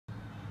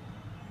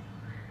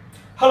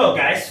Hello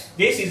guys,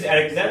 this is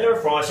Alexander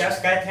from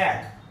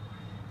SkyTech.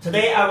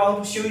 Today I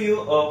want to show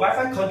you a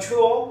Wi-Fi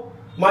control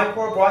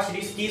micro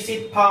brushless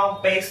DC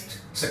pump based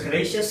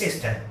circulation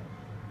system.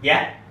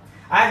 Yeah,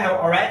 I have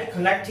already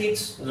connected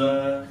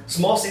the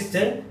small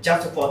system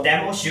just for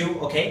demo show,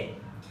 okay?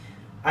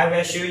 I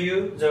will show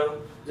you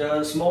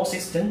the small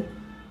system.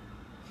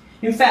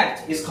 In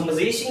fact, its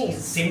composition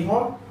is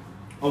simple.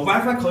 A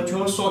Wi-Fi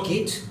control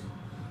socket,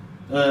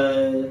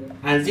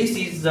 and this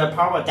is the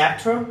power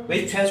adapter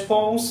which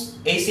transforms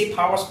AC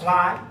power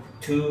supply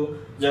to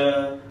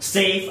the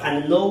safe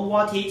and low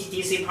voltage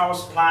DC power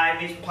supply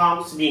which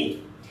pumps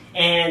in.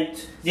 And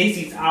this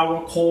is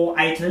our core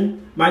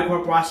item,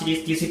 micro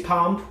brushless DC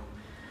pump.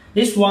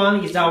 This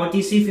one is our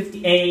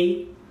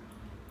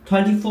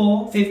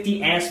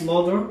DC50A-2450S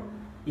model.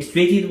 Its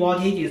rated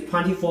voltage is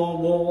 24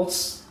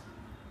 volts.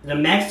 The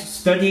max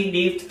static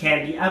lift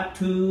can be up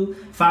to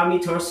 5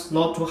 meters,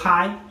 not too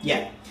high.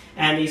 Yeah.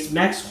 And its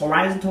max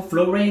horizontal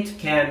flow rate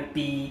can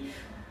be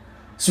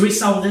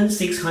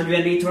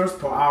 3,600 liters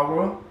per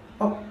hour.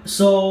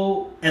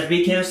 So as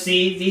we can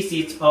see, this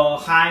is a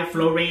high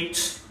flow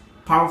rate,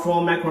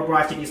 powerful micro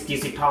brushless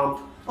DC pump.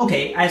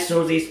 Okay, I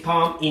throw this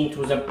pump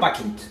into the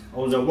bucket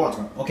of the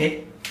water.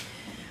 Okay.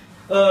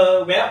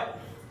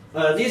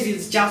 This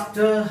is just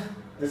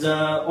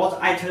all the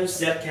items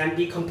that can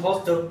be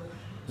composed of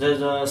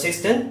the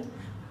system.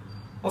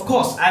 Of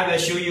course, I will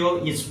show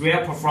you its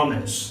real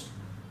performance.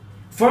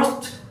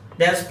 First,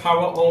 let's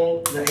power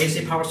on the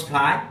AC power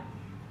supply,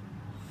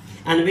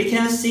 and we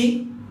can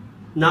see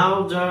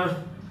now the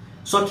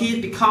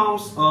socket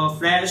becomes a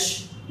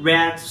flash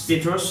red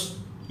status.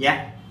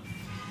 Yeah.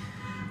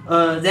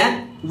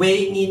 Then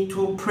we need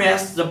to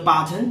press the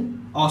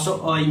button,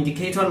 also an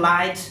indicator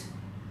light,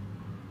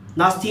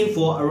 lasting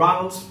for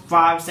around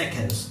 5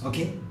 seconds.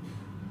 Okay.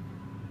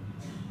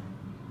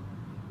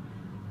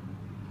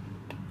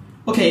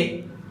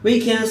 Okay, we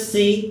can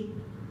see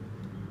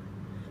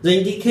the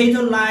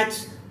indicator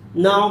light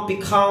now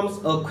becomes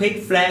a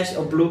quick flash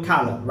of blue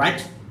color,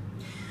 right?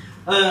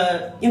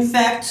 In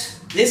fact,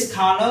 this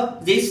color,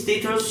 this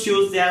status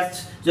shows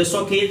that the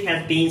socket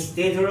has been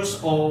status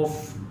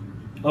of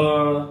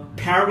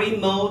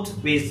pairing mode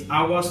with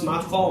our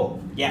smartphone.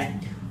 Yeah,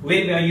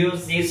 we will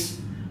use this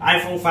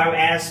iPhone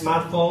 5S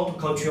smartphone to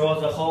control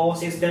the whole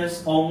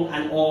systems on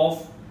and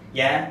off.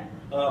 Yeah,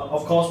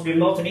 of course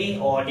remotely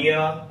or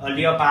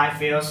nearby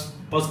fields,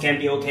 both can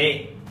be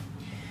okay.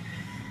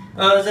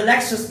 The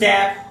next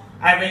step,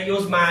 I will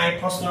use my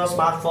personal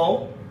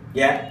smartphone.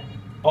 Yeah,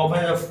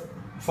 open the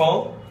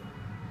phone,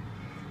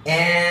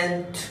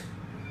 and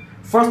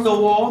first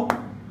of all,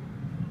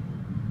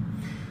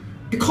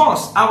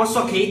 because our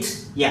socket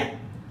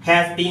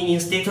has been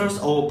in status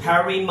of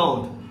pairing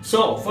mode,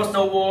 so first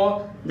of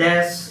all,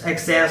 let's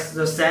access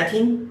the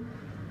setting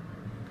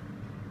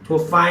to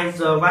find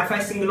the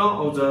Wi-Fi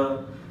signal of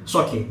the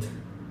socket.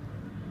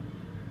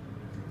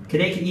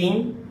 Click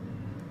in,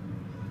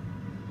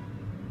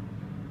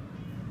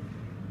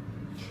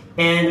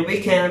 and we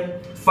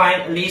can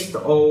find a list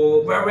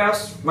of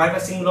various Wi-Fi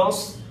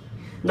signals.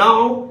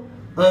 Now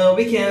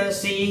we can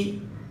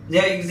see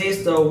there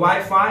exists a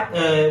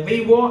Wi-Fi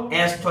Vivo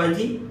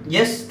S20.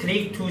 Yes,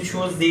 click to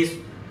choose this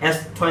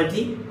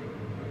S20.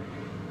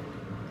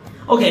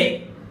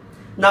 Okay,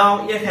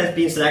 now it has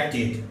been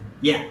selected.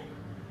 Yeah.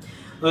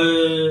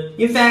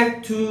 In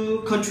fact,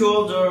 to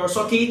control the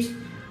socket,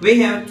 we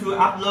have to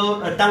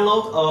download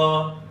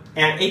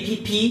an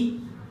app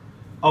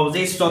of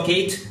this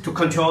socket to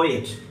control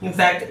it. In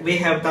fact, we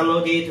have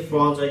downloaded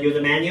from the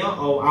user manual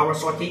of our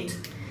socket,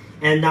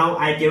 and now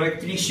I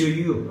directly show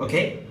you.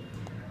 Okay.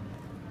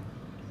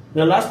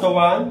 The last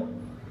one,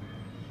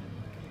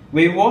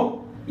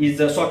 Vivo, is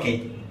the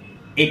socket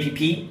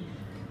app.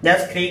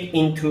 Let's click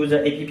into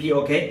the app.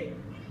 Okay.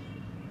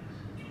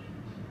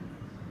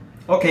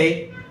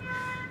 Okay.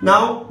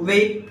 Now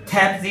we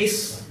tap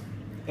this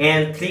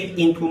and click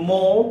into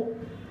more.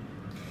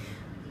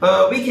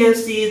 We can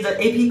see the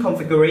app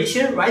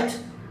configuration, right?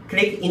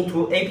 Click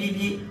into app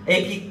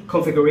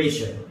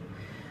configuration.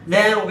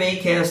 Then we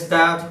can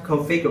start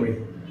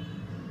configuring.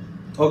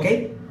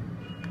 Okay.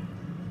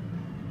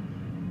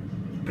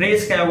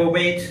 Please have a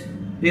wait.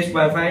 This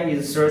Wi-Fi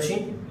is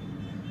searching.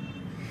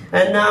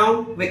 And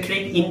now we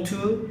click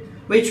into.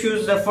 We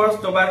choose the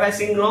first Wi-Fi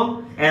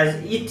signal as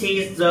it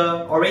is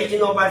the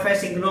original Wi-Fi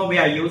signal we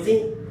are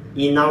using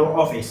in our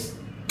office.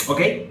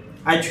 Okay.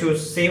 I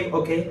choose save.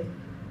 Okay.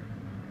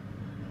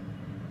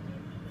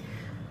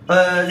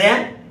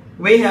 Then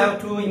we have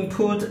to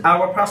input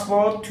our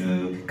password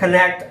to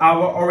connect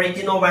our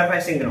original Wi-Fi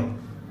signal.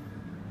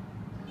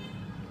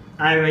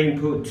 I will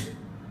input.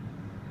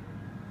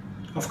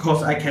 Of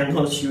course, I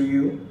cannot show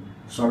you.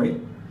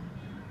 Sorry.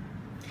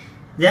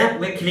 Then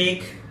we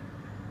click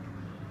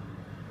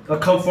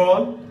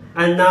confirm,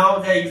 and now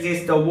there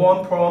exists a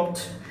warm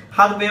prompt.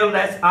 Hardware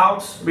lets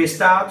out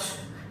restart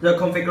the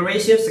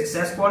configuration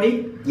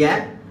successfully.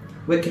 Yeah.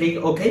 We click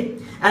OK,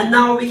 and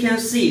now we can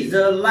see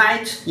the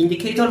light,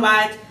 indicator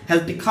light,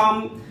 has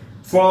become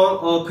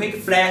from a quick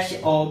flash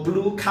of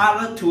blue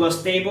color to a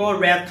stable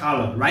red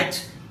color,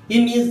 right? it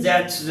means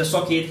that the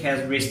socket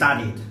has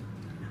restarted.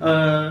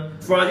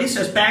 For this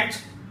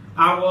aspect,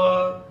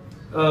 our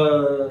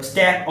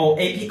step or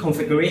AP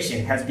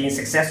configuration has been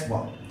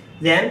successful.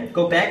 Then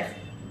go back.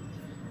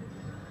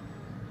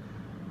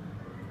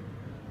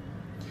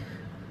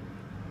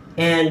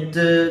 And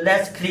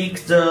let's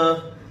click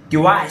the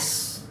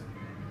device.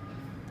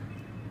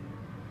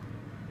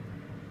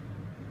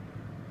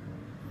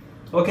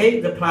 Okay,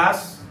 the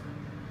plus,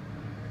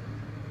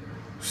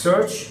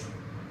 search.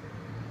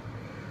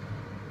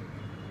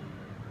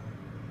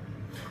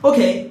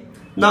 Okay,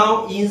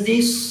 now in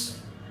this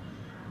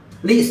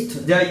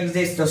list there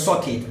exists the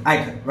socket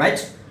icon, right?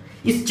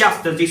 It's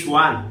just this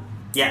one,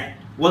 yeah,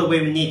 what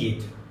we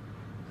needed.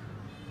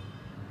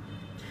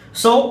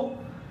 So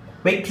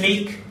we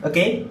click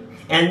again,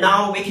 and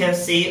now we can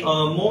see a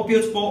more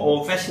beautiful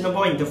or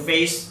fashionable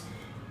interface,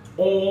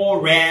 all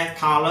red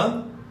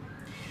color.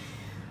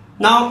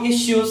 Now it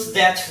shows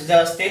that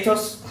the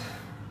status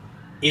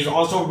is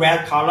also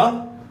red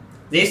color.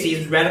 This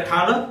is red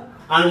color,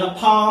 and the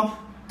pump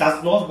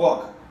does not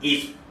work.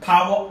 It's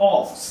power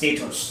off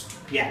status.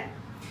 Yeah.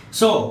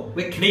 So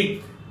we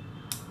click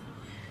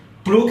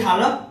blue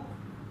color,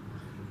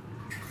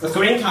 the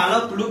green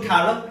color, blue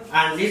color,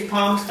 and this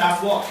pump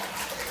starts work.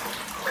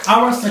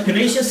 Our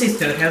circulation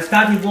system has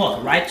started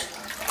work, right?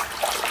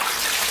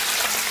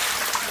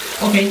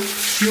 Okay,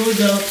 show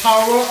the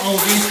power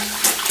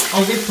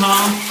of this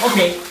pump.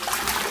 Okay,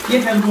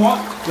 it has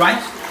worked,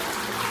 right?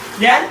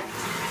 Then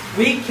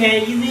we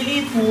can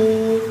easily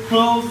to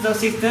close the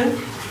system.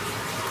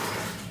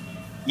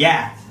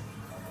 Yeah,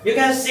 you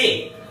can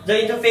see the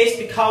interface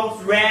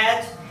becomes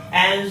red,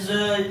 and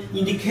the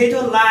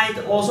indicator light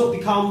also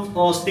becomes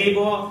a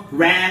stable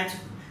red.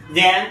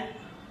 Then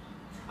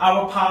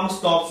our pump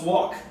stops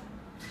work.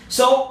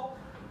 So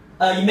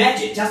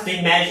just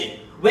imagine,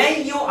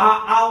 when you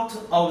are out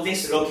of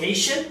this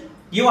location,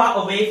 you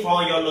are away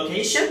from your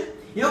location,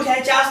 you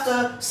can just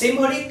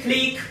simply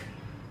click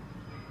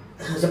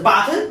the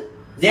button,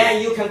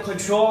 then you can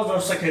control the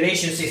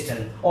circulation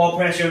system or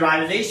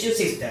pressurization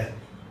system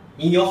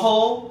in your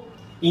home,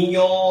 in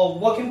your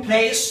working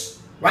place,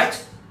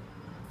 right?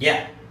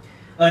 Yeah.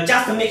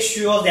 Just to make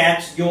sure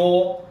that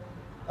your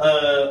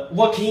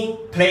working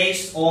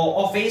place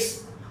or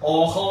office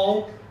or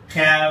home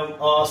have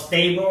a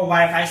stable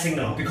Wi-Fi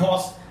signal,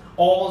 because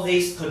all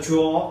this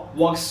control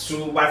works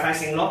through Wi-Fi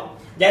signal.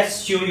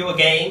 Let's show you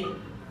again.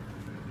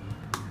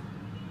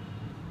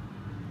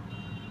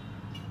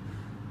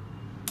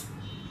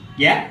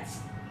 Yeah.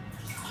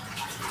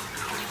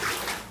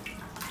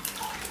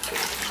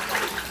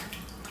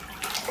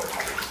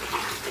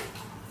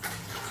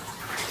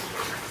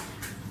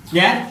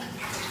 Yeah.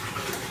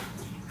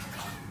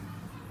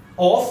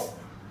 Off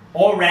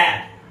or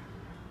red.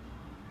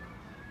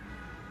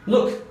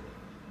 Look,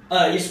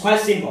 it's quite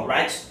simple,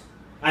 right?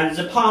 And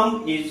the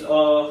pump is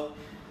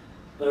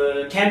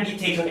can be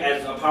taken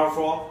as a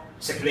powerful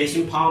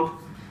circulation pump.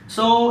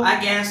 So I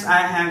guess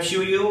I have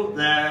shown you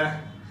the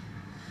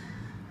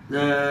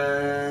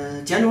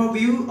general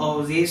view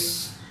of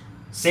this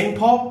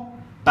simple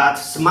but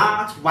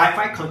smart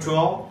Wi-Fi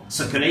control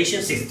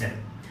circulation system.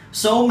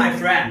 So my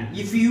friend,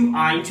 if you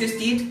are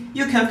interested,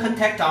 you can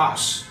contact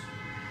us.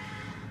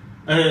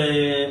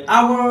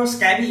 Our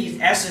Skype is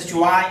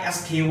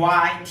SHYSKYTECH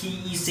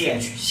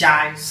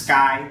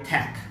Sky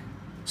Tech.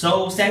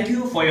 So thank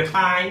you for your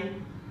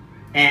time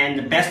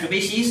and best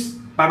wishes.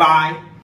 Bye bye.